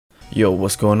Yo,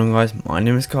 what's going on guys, my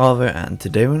name is Karvo and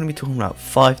today we're going to be talking about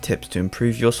 5 tips to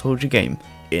improve your soldier game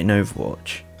in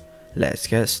Overwatch. Let's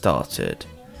get started.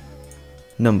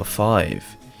 Number 5.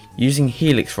 Using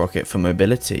Helix Rocket for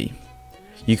mobility.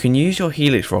 You can use your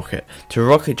Helix Rocket to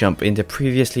rocket jump into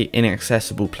previously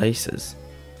inaccessible places.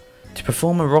 To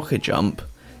perform a rocket jump,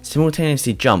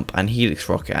 simultaneously jump and Helix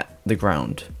Rocket at the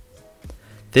ground.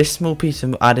 This small piece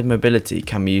of added mobility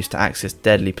can be used to access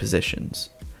deadly positions.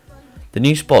 The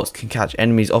new spots can catch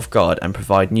enemies off guard and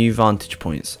provide new vantage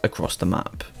points across the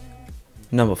map.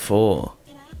 Number 4.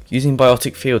 Using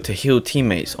Biotic Field to heal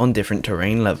teammates on different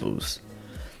terrain levels.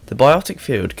 The Biotic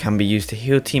Field can be used to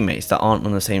heal teammates that aren't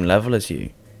on the same level as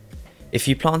you. If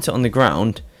you plant it on the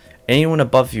ground, anyone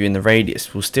above you in the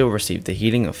radius will still receive the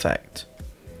healing effect.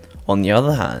 On the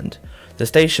other hand, the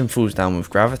station falls down with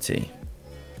gravity.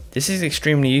 This is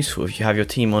extremely useful if you have your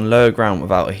team on lower ground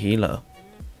without a healer.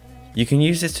 You can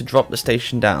use this to drop the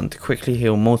station down to quickly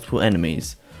heal multiple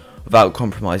enemies without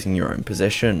compromising your own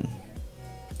position.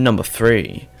 Number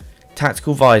 3.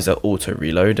 Tactical Visor Auto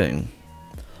Reloading.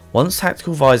 Once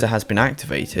Tactical Visor has been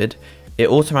activated, it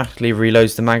automatically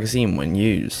reloads the magazine when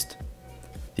used.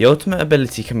 The ultimate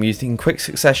ability can be used in quick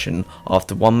succession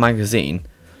after one magazine,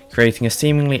 creating a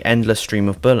seemingly endless stream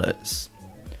of bullets.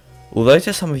 Although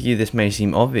to some of you this may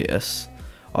seem obvious,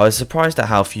 I was surprised at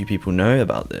how few people know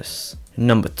about this.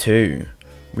 Number 2.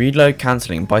 Reload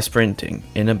cancelling by sprinting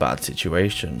in a bad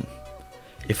situation.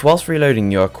 If whilst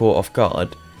reloading you are caught off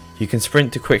guard, you can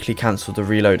sprint to quickly cancel the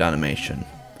reload animation.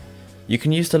 You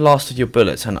can use the last of your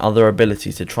bullets and other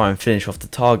abilities to try and finish off the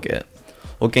target,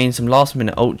 or gain some last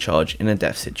minute ult charge in a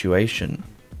death situation.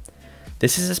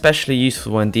 This is especially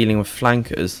useful when dealing with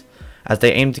flankers, as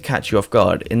they aim to catch you off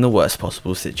guard in the worst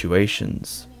possible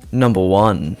situations. Number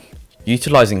 1.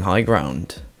 Utilising high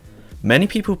ground. Many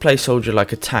people play soldier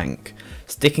like a tank,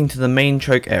 sticking to the main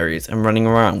choke areas and running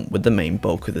around with the main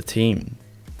bulk of the team.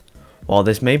 While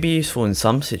this may be useful in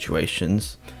some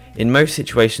situations, in most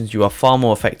situations you are far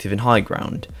more effective in high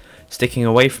ground, sticking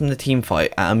away from the team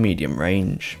fight at a medium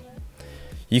range.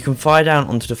 You can fire down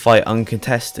onto the fight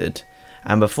uncontested,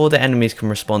 and before the enemies can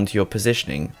respond to your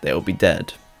positioning, they will be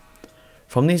dead.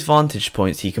 From these vantage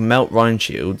points he can melt Rhine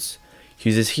shields,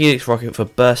 use his Helix Rocket for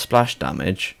burst splash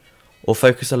damage, or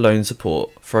focus a lone support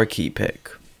for a key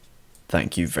pick.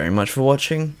 Thank you very much for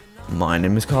watching, my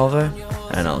name is Karvo,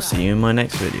 and I'll see you in my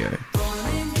next video.